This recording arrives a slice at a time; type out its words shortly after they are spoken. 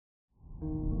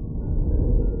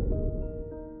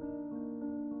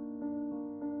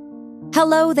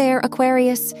Hello there,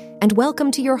 Aquarius, and welcome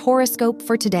to your horoscope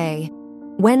for today,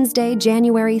 Wednesday,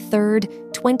 January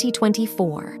 3rd,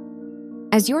 2024.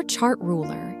 As your chart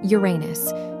ruler,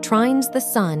 Uranus, trines the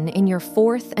sun in your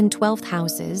 4th and 12th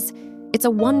houses, it's a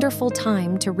wonderful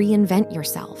time to reinvent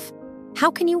yourself.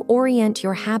 How can you orient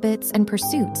your habits and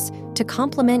pursuits to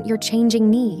complement your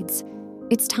changing needs?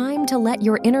 It's time to let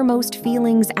your innermost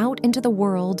feelings out into the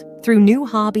world through new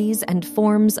hobbies and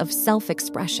forms of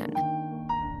self-expression.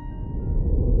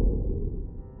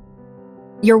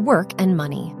 Your work and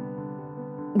money.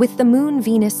 With the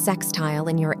Moon-Venus sextile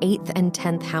in your 8th and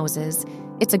 10th houses,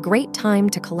 it's a great time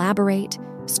to collaborate,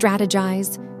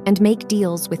 strategize, and make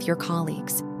deals with your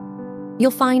colleagues.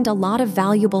 You'll find a lot of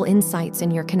valuable insights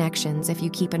in your connections if you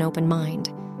keep an open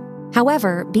mind.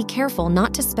 However, be careful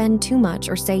not to spend too much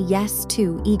or say yes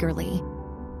too eagerly.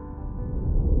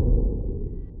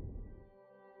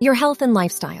 Your health and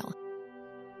lifestyle.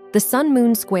 The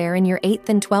Sun-Moon square in your 8th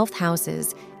and 12th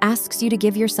houses asks you to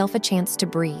give yourself a chance to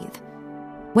breathe.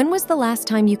 When was the last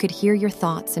time you could hear your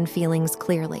thoughts and feelings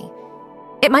clearly?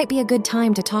 It might be a good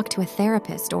time to talk to a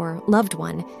therapist or loved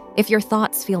one if your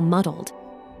thoughts feel muddled.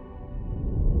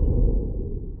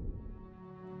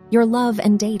 Your love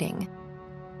and dating.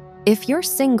 If you're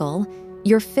single,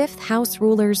 your 5th house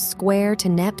ruler's square to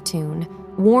Neptune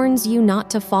warns you not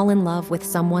to fall in love with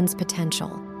someone's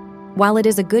potential. While it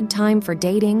is a good time for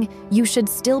dating, you should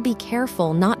still be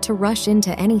careful not to rush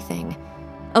into anything.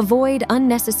 Avoid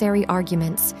unnecessary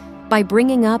arguments by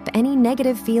bringing up any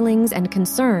negative feelings and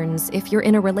concerns if you're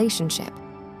in a relationship.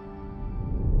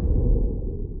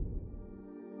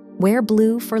 Wear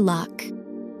blue for luck.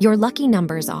 Your lucky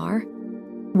numbers are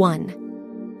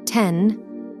 1,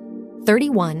 10,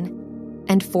 31,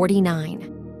 and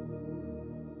 49.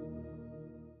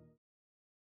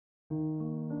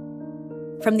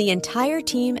 From the entire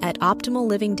team at Optimal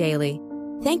Living Daily,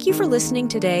 thank you for listening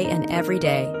today and every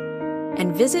day.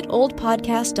 And visit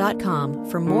oldpodcast.com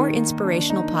for more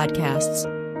inspirational podcasts.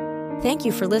 Thank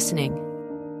you for listening.